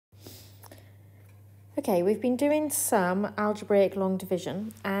Okay, we've been doing some algebraic long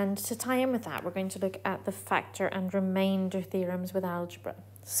division, and to tie in with that, we're going to look at the factor and remainder theorems with algebra.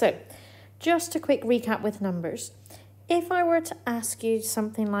 So, just a quick recap with numbers. If I were to ask you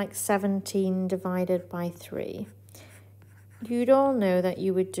something like 17 divided by 3, you'd all know that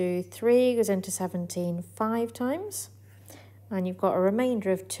you would do 3 goes into 17 5 times, and you've got a remainder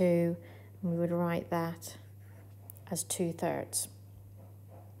of 2, and we would write that as 2/3.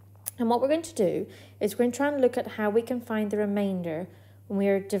 And what we're going to do is we're going to try and look at how we can find the remainder when we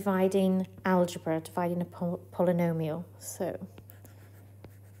are dividing algebra, dividing a polynomial. So,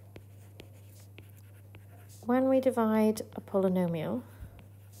 when we divide a polynomial,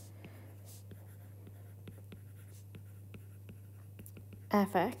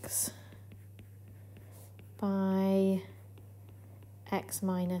 fx by x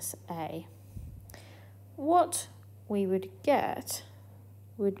minus a, what we would get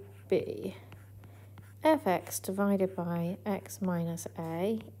would be fx divided by x minus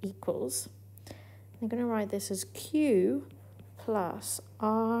a equals, I'm going to write this as q plus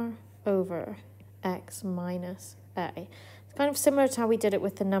r over x minus a. It's kind of similar to how we did it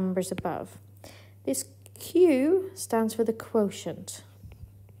with the numbers above. This q stands for the quotient,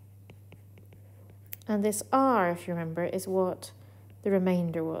 and this r, if you remember, is what the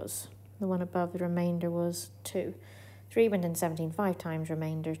remainder was. The one above the remainder was 2. 3 went in 17 5 times,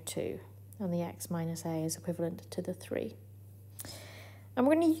 remainder 2. And the x minus a is equivalent to the 3. And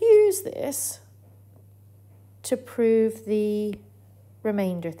we're going to use this to prove the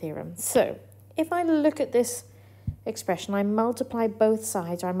remainder theorem. So, if I look at this expression, I multiply both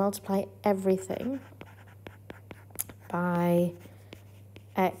sides, or I multiply everything by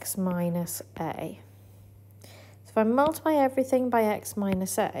x minus a. So if I multiply everything by x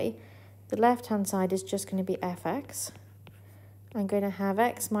minus a, the left-hand side is just going to be fx. I'm going to have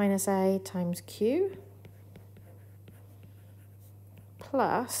x minus a times q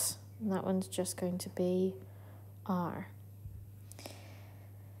plus, and that one's just going to be r.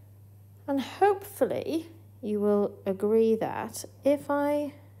 And hopefully you will agree that if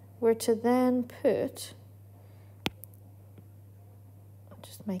I were to then put, I'll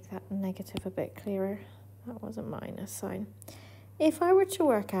just make that negative a bit clearer, that was a minus sign. If I were to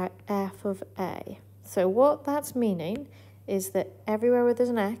work out f of a, so what that's meaning is that everywhere where there's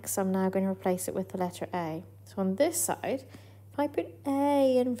an x, I'm now going to replace it with the letter a. So on this side, if I put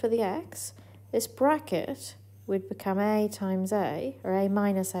a in for the x, this bracket would become a times a, or a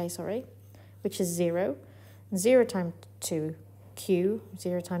minus a, sorry, which is 0. 0 times 2, q,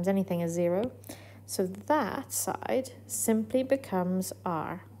 0 times anything is 0. So that side simply becomes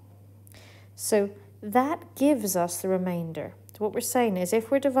r. So that gives us the remainder. So what we're saying is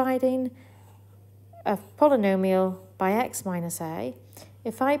if we're dividing a polynomial by x minus a,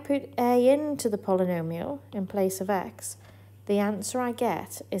 if I put a into the polynomial in place of x, the answer I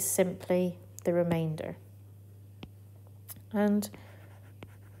get is simply the remainder. And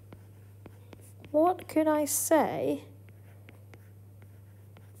what could I say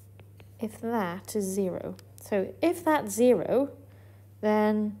if that is 0? So if that's 0,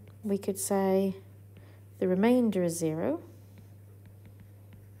 then we could say the remainder is 0.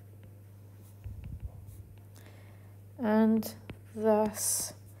 And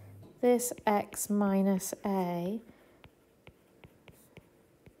thus, this x minus a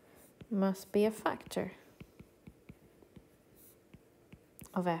must be a factor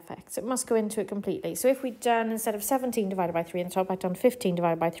of fx. It must go into it completely. So if we'd done, instead of 17 divided by 3 in the top, I'd done 15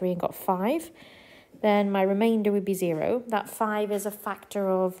 divided by 3 and got 5, then my remainder would be 0. That 5 is a factor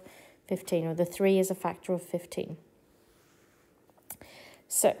of 15, or the 3 is a factor of 15.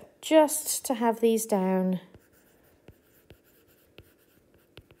 So just to have these down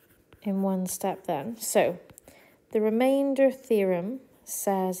in one step then. So the remainder theorem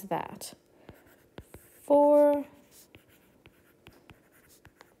says that for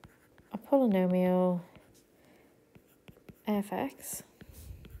a polynomial fx,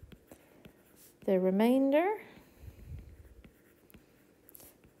 the remainder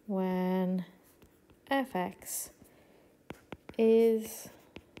when fx is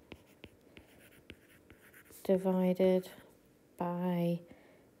divided by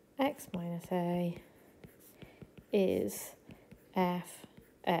x minus a is fa,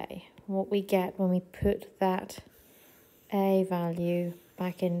 what we get when we put that a value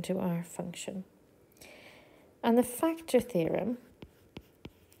back into our function. And the factor theorem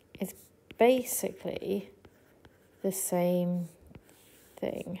is basically the same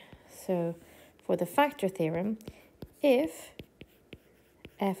thing. So for the factor theorem, if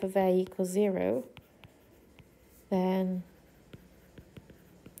f of a equals 0, then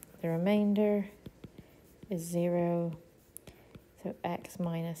the remainder is 0. So x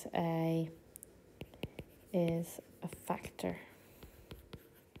minus a is a factor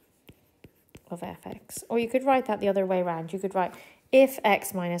of fx. Or you could write that the other way around. You could write, if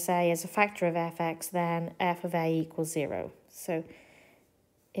x minus a is a factor of fx, then f of a equals 0. So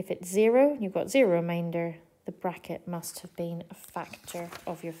if it's 0, you've got 0 remainder, the bracket must have been a factor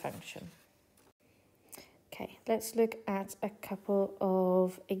of your function. Okay, let's look at a couple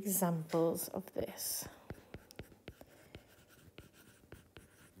of examples of this.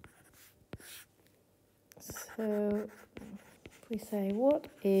 So if we say, what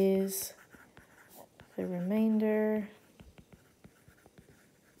is the remainder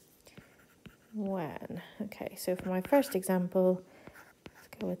when? Okay, so for my first example, let's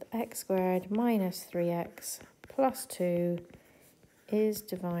go with x squared minus 3x plus 2 is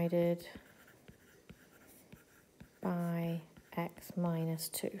divided by x minus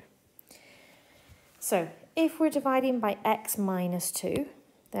 2. So if we're dividing by x minus 2,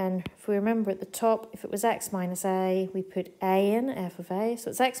 then if we remember at the top, if it was x minus a, we put a in, f of a, so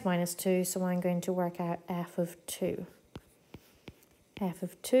it's x minus 2, so I'm going to work out f of 2. F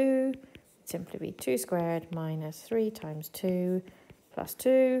of 2 would simply be 2 squared minus 3 times 2 plus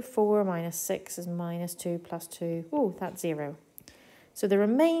 2. 4 minus 6 is minus 2 plus 2. Ooh, that's 0. So the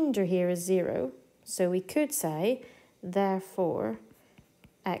remainder here is 0. So we could say, therefore,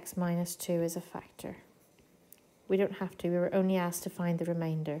 x minus 2 is a factor. We don't have to, we were only asked to find the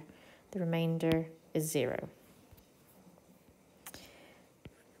remainder. The remainder is 0.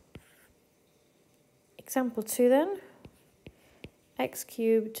 Example 2 then, x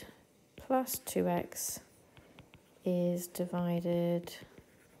cubed plus 2x is divided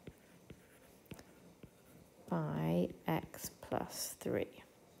by x plus 3.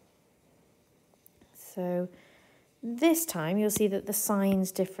 So this time you'll see that the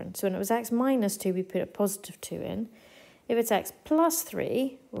sign's different. So when it was x minus 2, we put a positive 2 in. If it's x plus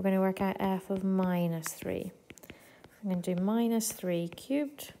 3, we're going to work out f of minus 3. I'm going to do minus 3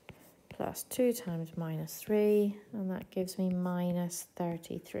 cubed plus 2 times minus 3, and that gives me minus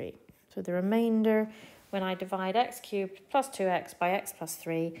 33. So the remainder, when I divide x cubed plus 2x by x plus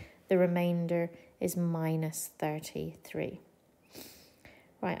 3, the remainder is minus 33.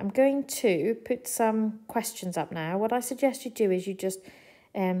 Right, I'm going to put some questions up now. What I suggest you do is you just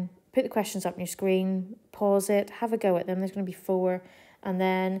put the questions up on your screen, pause it, have a go at them. There's going to be 4, and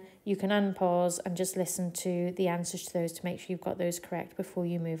then you can unpause and just listen to the answers to those to make sure you've got those correct before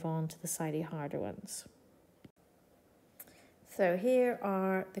you move on to the slightly harder ones. So here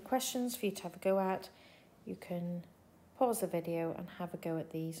are the questions for you to have a go at. You can pause the video and have a go at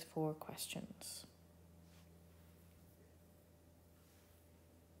these 4 questions.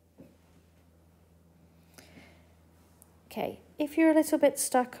 Okay, if you're a little bit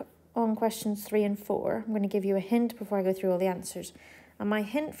stuck on questions 3 and 4, I'm going to give you a hint before I go through all the answers. And my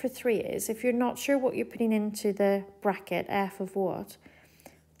hint for 3 is, if you're not sure what you're putting into the bracket, f of what,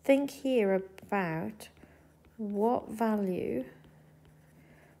 think here about what value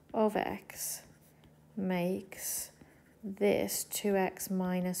of x makes this 2x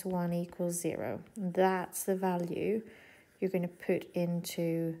minus 1 equals 0. That's the value you're going to put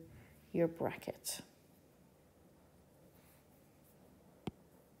into your bracket.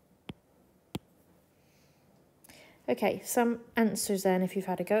 Okay, some answers then if you've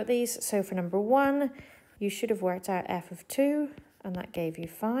had a go at these. So for number 1, you should have worked out f of 2, and that gave you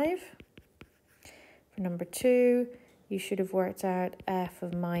 5. For number 2, you should have worked out f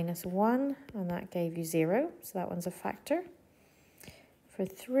of minus 1, and that gave you 0. So that one's a factor. For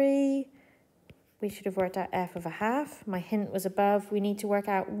 3, we should have worked out f of a half. My hint was above. We need to work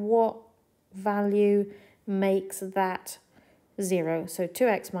out what value makes that 0. So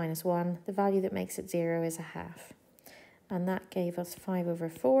 2x minus 1, the value that makes it 0 is a half. And that gave us 5 over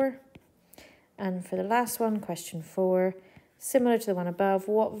 4. And for the last one, question 4, similar to the one above,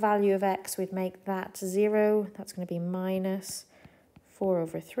 what value of x would make that 0? That's going to be minus 4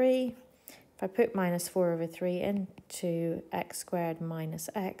 over 3. If I put minus 4 over 3 into x squared minus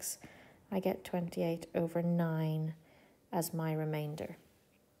x, I get 28 over 9 as my remainder.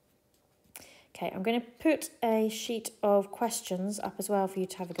 Okay, I'm going to put a sheet of questions up as well for you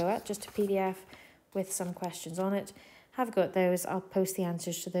to have a go at, just a PDF with some questions on it. Have a go at those. I'll post the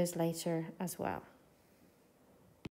answers to those later as well.